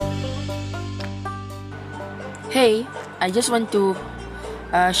Hey, I just want to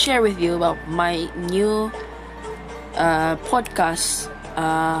share with you about my new podcast.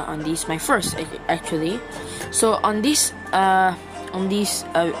 On this, my first actually. So on this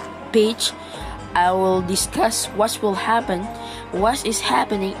page, I will discuss what will happen, what is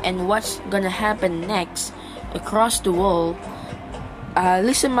happening, and what's gonna happen next across the world.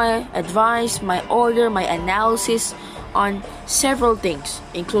 Listen my advice, my order, my analysis on several things,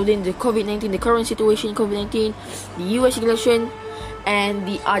 including the COVID-19, the current situation, COVID-19, the US election, and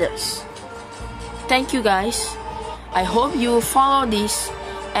the others. Thank you guys. I hope you follow this,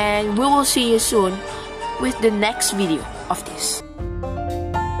 and we will see you soon with the next video of this.